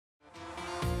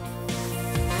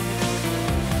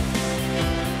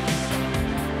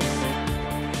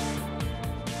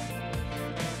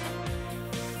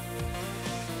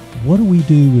what do we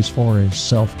do as far as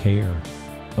self-care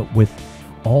with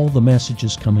all the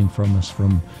messages coming from us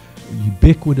from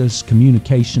ubiquitous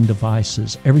communication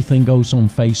devices? Everything goes on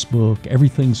Facebook,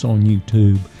 everything's on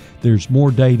YouTube. There's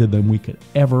more data than we could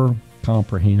ever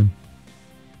comprehend.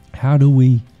 How do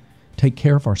we take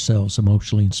care of ourselves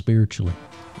emotionally and spiritually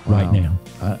right now?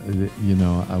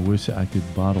 I wish I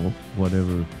could bottle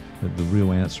whatever the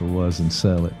real answer was and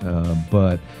sell it.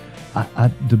 But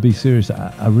to be serious,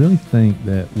 I really think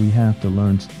that we have to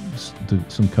learn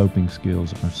some coping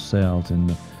skills ourselves in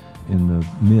the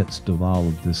midst of all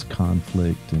of this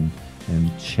conflict and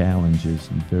challenges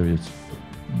and various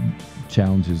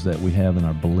challenges that we have in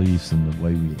our beliefs and the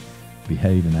way we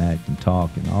behave and act and talk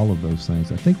and all of those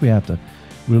things. I think we have to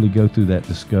really go through that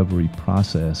discovery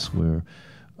process where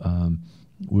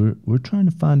we're trying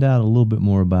to find out a little bit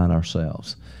more about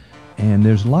ourselves. And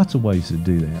there's lots of ways to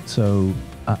do that. So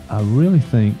I really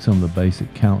think some of the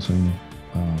basic counseling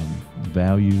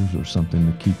values are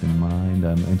something to keep in mind.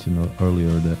 I mentioned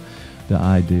earlier the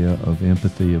idea of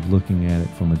empathy, of looking at it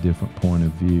from a different point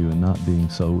of view and not being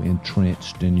so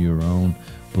entrenched in your own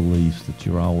beliefs that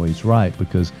you're always right,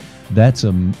 because that's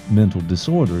a mental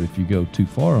disorder if you go too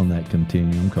far on that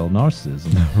continuum called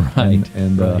narcissism. Right.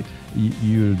 And right.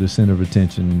 You're the center of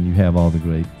attention and you have all the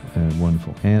great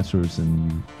wonderful answers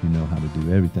and you know how to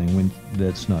do everything, when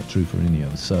that's not true for any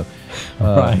of us. So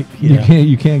right. Yeah.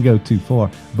 you can't go too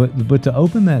far, but to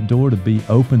open that door to be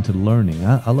open to learning.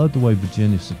 I love the way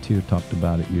Virginia Satir talked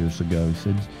about it years ago. He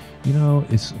said,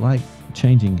 it's like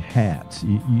changing hats.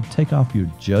 You take off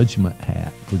your judgment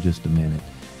hat for just a minute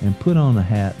and put on a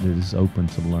hat that is open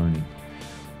to learning.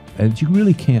 And you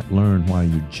really can't learn while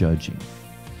you're judging.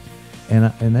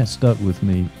 And that stuck with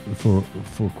me for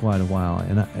quite a while.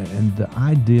 And the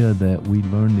idea that we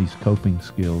learn these coping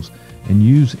skills and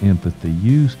use empathy,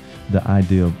 use the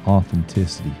idea of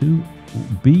authenticity.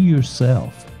 Be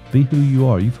yourself. Be who you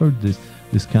are. You've heard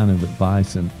this kind of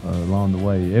advice and along the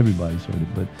way. Everybody's heard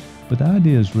it, but the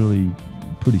idea is really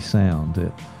pretty sound.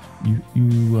 That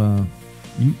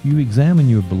you examine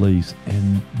your beliefs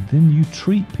and then you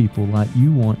treat people like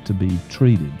you want to be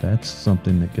treated. That's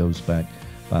something that goes back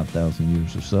 5,000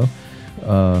 years or so.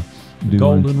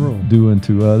 Golden rule. Do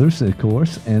unto others, of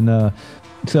course. And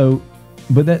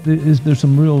but there's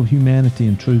some real humanity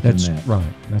and truth in that. That's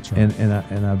right. That's right.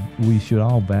 And we should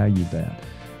all value that.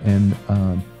 And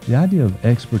the idea of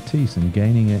expertise and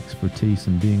gaining expertise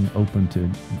and being open to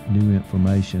new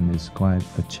information is quite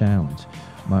a challenge.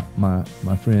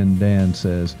 My friend Dan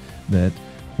says that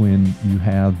when you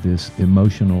have this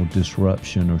emotional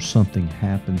disruption or something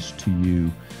happens to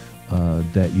you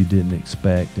that you didn't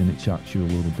expect and it shocks you a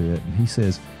little bit, and he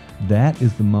says that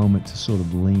is the moment to sort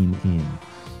of lean in.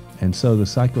 And so the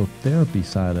psychotherapy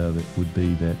side of it would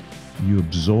be that you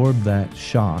absorb that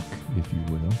shock, if you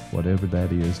will, whatever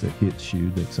that is that hits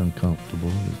you, that's uncomfortable,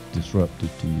 that's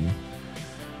disruptive to you.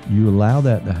 You allow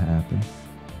that to happen,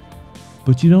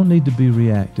 but you don't need to be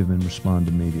reactive and respond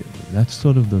immediately. That's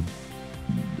sort of the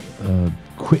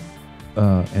quick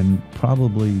and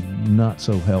probably not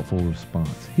so helpful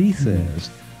response. He says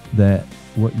that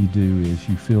what you do is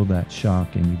you feel that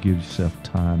shock and you give yourself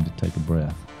time to take a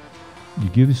breath. You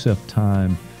give yourself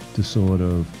time to sort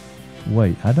of,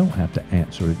 wait, I don't have to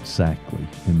answer exactly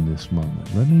in this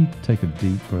moment. Let me take a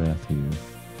deep breath here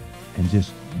and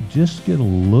just get a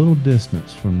little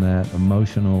distance from that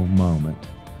emotional moment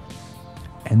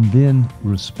and then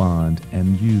respond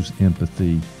and use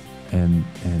empathy and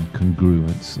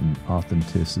congruence and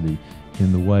authenticity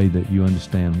in the way that you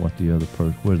understand where the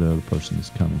other person is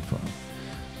coming from.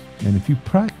 And if you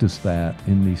practice that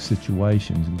in these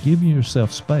situations and giving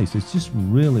yourself space, it's just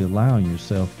really allowing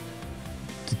yourself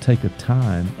to take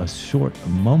a short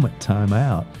moment time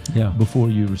out before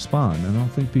you respond. And I don't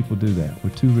think people do that. We're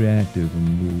too reactive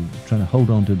and we're trying to hold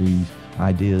on to these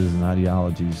ideas and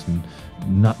ideologies and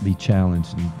not be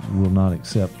challenged and will not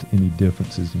accept any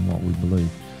differences in what we believe.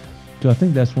 So I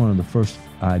think that's one of the first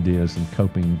ideas and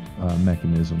coping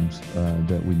mechanisms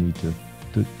that we need to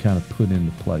kind of put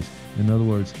into place. In other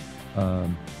words,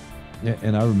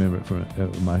 and I remember it for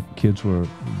my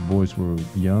boys were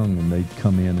young and they'd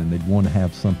come in and they'd want to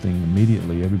have something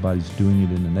immediately. Everybody's doing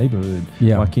it in the neighborhood.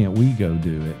 Yeah. Why can't we go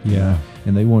do it? Yeah. You know?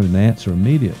 And they wanted an answer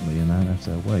immediately. And I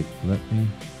said, wait, let me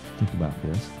think about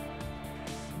this.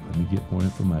 Let me get more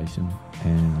information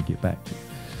and I'll get back to you.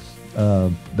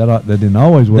 That didn't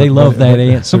always work. They love that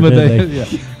answer, but did they?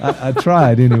 Yeah, I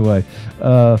tried anyway.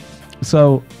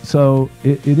 So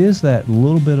it is that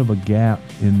little bit of a gap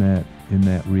in that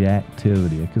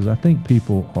reactivity, because I think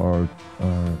people are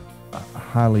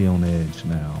highly on edge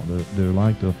now. They're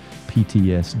like the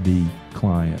PTSD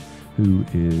client who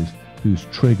is who's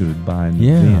triggered by an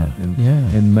Yeah, event. And,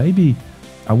 yeah. and maybe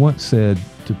I once said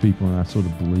to people, and I sort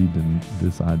of believed in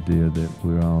this idea that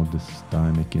we're all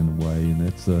dysthymic in a way, and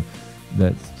that's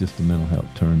just a mental health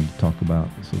term to talk about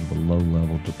sort of a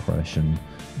low-level depression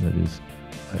that is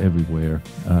everywhere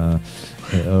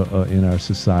in our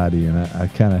society, and I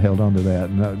kind of held on to that.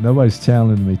 Nobody's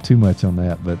challenging me too much on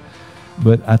that, but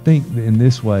I think in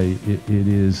this way it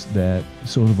is that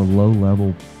sort of a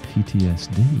low-level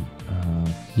PTSD,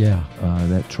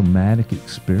 that traumatic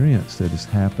experience that has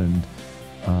happened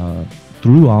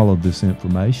through all of this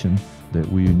information that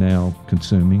we are now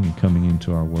consuming and coming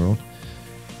into our world,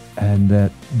 and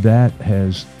that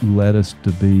has led us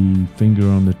to be finger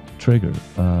on the trigger,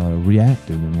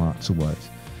 reactive in lots of ways.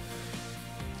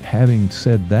 Having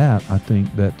said that, I think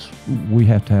we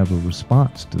have to have a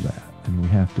response to that, and we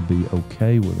have to be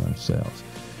okay with ourselves.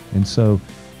 And so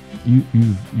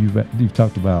you've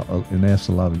talked about and asked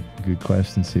a lot of good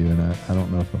questions here, and I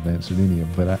don't know if I've answered any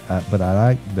of them, but I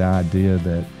like the idea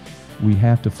that we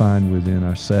have to find within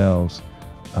ourselves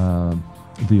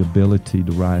the ability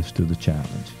to rise to the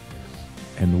challenge.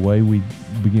 And the way we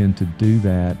begin to do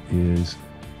that is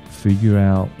figure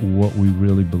out what we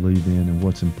really believe in and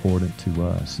what's important to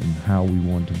us and how we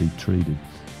want to be treated.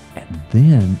 And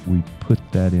then we put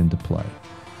that into play.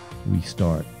 We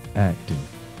start acting.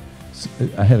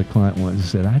 I had a client once who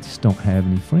said, I just don't have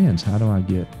any friends. How do I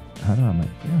make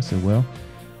friends? I said, well,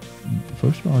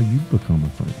 first of all, you become a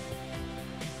friend.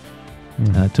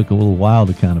 Mm-hmm. It took a little while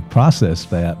to kind of process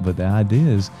that, but the idea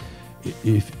is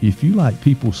if you like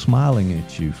people smiling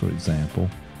at you, for example,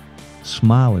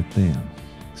 smile at them.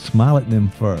 Smile at them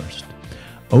first.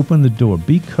 Open the door.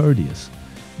 Be courteous.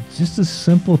 Just the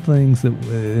simple things that,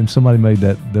 and somebody made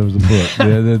that, there was a book,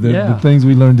 the things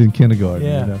we learned in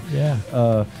kindergarten.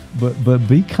 But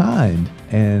be kind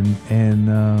and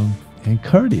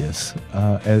courteous.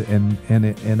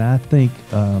 And I think,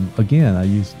 again, I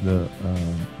use the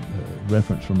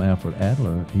reference from Alfred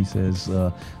Adler. He says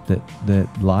that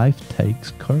life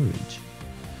takes courage.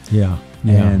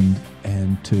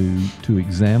 And to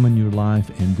examine your life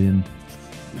and then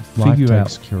figure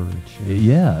out courage.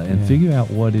 Figure out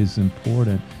what is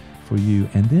important for you,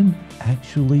 and then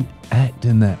actually act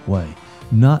in that way.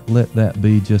 Not let that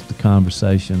be just a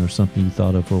conversation or something you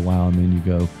thought of for a while and then you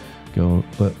go,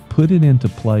 but put it into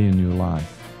play in your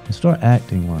life and start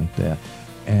acting like that,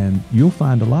 and you'll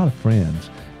find a lot of friends,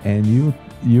 and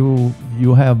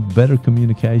you'll have better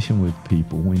communication with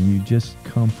people when you just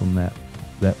come from that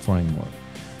framework.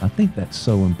 I think that's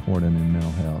so important in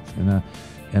mental health,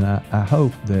 and I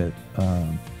hope that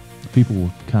people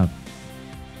will kind of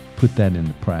put that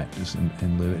into practice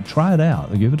and live it. Try it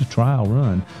out. Give it a trial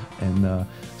run and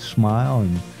smile.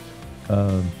 And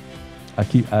I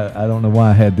don't know why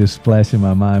I had this flash in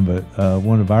my mind, but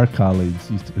one of our colleagues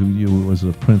who was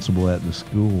a principal at the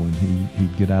school, and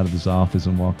he'd get out of his office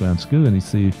and walk around school, and he'd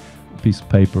see a piece of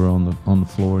paper on the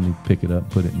floor, and he'd pick it up,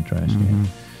 put it in the trash can.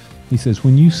 He says,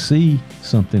 when you see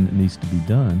something that needs to be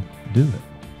done, do it.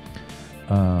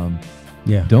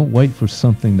 Don't wait for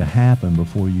something to happen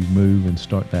before you move and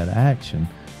start that action.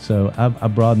 So I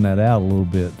broaden that out a little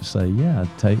bit to say,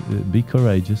 be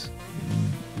courageous.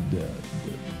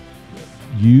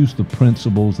 Use the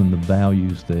principles and the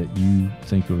values that you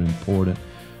think are important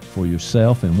for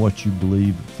yourself and what you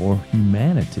believe for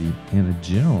humanity in a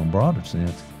general and broader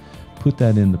sense. Put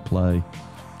that into play,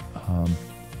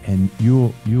 and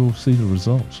you'll see the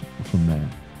results from that.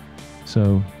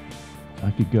 So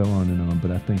I could go on and on,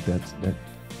 but I think that's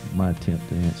my attempt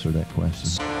to answer that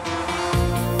question.